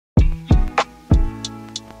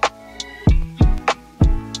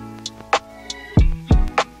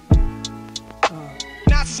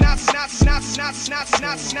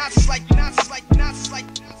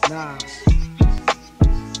Nah.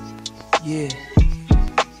 Yeah.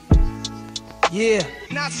 Yeah.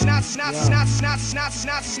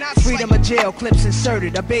 Freedom of jail, clips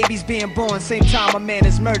inserted. A baby's being born, same time a man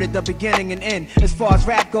is murdered. The beginning and end. As far as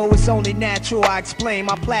rap go, it's only natural. I explain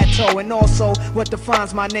my plateau and also what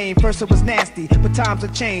defines my name. First it was nasty, but times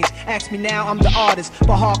have changed. Ask me now, I'm the artist,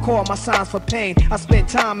 but hardcore, my signs for pain. I spent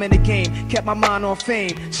time in the game, kept my mind on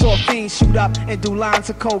fame. Saw fiends shoot up and do lines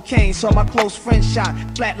of cocaine. Saw my close friend shot,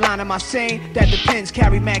 flatlining my sane. That depends,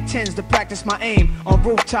 carry Mac 10s to practice my aim. On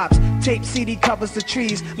rooftops, tape CD covers the trees.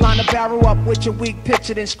 Line a barrel up with your weak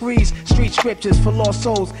picture, then squeeze. Street scriptures for lost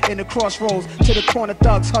souls in the crossroads. To the corner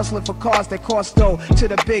thugs hustling for cars that cost dough. To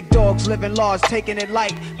the big dogs living large, taking it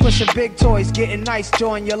light. Pushing big toys, getting nice,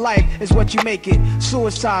 join your life is what you make it.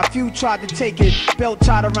 Suicide, few tried to take it. Belt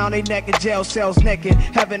tied around their neck in jail cells naked.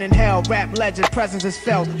 Heaven and hell, rap legend, presence is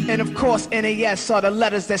felt. And of course NAS are the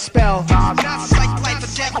letters that spell. Not like life or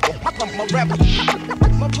death, I'm a rebel.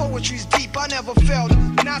 My poetry's deep, I never felt.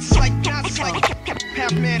 Not like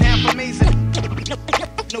half man, half amazing.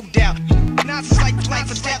 No doubt. Not like life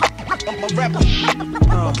or death, I'm a rebel.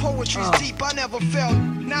 My poetry's deep, I never felt.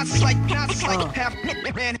 Not like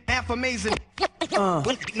half man, half amazing.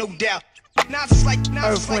 No doubt.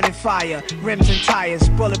 Earth, wind and fire, rims and tires,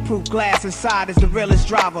 bulletproof glass inside is the realest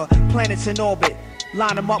driver. Planets in orbit,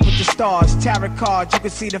 line them up with the stars. Tarot cards, you can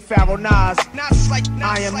see the Pharaoh Nas.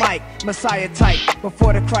 Iron Mike, Messiah type.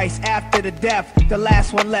 Before the Christ, after the death, the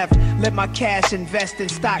last one left. Let my cash invest in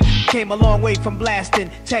stock. Came a long way from blasting,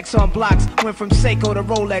 text on blocks. Went from Seiko to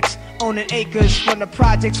Rolex, owning acres. From the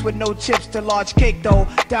projects with no chips to large cake dough.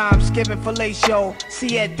 Dimes giving fellatio,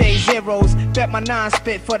 siete zeros. Bet my nine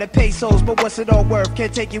spit for the pesos, but what's it all worth?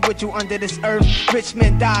 Can't take you with you under this earth. Rich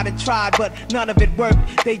men died and tried, but none of it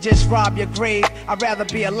worked. They just rob your grave. I'd rather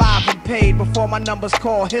be alive and paid before my numbers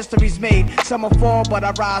call. History's made. Some will fall, but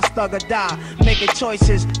I rise, thug or die. Making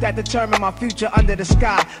choices that determine my future under the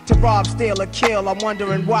sky. To rob, steal, or kill, I'm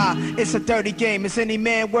wondering why. It's a dirty game. Is any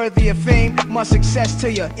man worthy of fame? Much success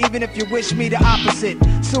to you, even if you wish me the opposite.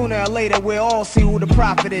 Sooner or later, we'll all see who the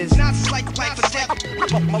prophet is. Not like life or death,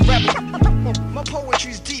 I'm a rebel. My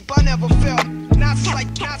poetry's deep, I never felt. Not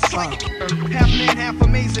like half man, half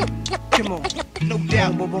amazing. Come on. No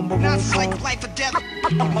doubt. Not like life or death,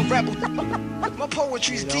 I'm a rebel. My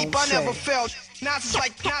poetry's deep, I never felt. Not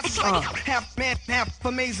like half man, half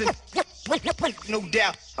amazing. No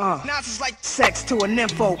doubt. Not like sex to a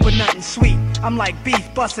nympho, but nothing sweet. I'm like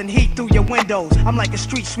beef busting heat through your windows. I'm like a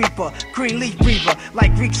street sweeper, green leaf breather.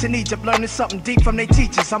 Like Greeks in Egypt, learning something deep from their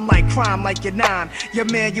teachers. I'm like crime, like your nine. Your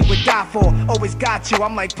man you would die for, always got you.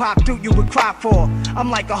 I'm like Pop Dude you would cry for. I'm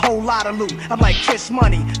like a whole lot of loot. I'm like Chris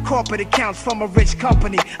Money, corporate accounts from a rich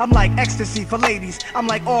company. I'm like ecstasy for ladies. I'm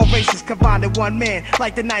like all races combined in one man.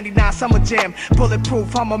 Like the 99 Summer Jam,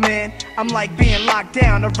 bulletproof, I'm a man. I'm like being locked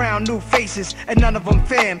down around new faces, and none of them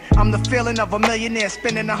fam. I'm the feeling of a millionaire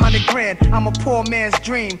spending 100 grand. I'm a poor man's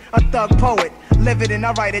dream, a thug poet. Live it and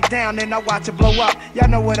I write it down and I watch it blow up. Y'all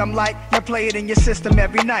know what I'm like, you play it in your system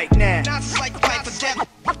every night now. Not like life or death,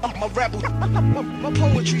 I'm a rebel. My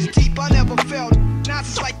poetry's deep, I never felt. Not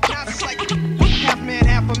like half man,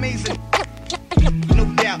 half amazing. No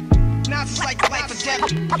doubt. Not like life or death,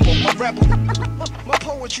 I'm a rebel. My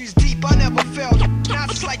poetry's deep, I never felt.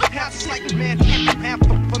 Not like half man, half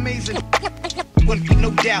amazing.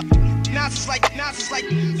 No doubt. Not like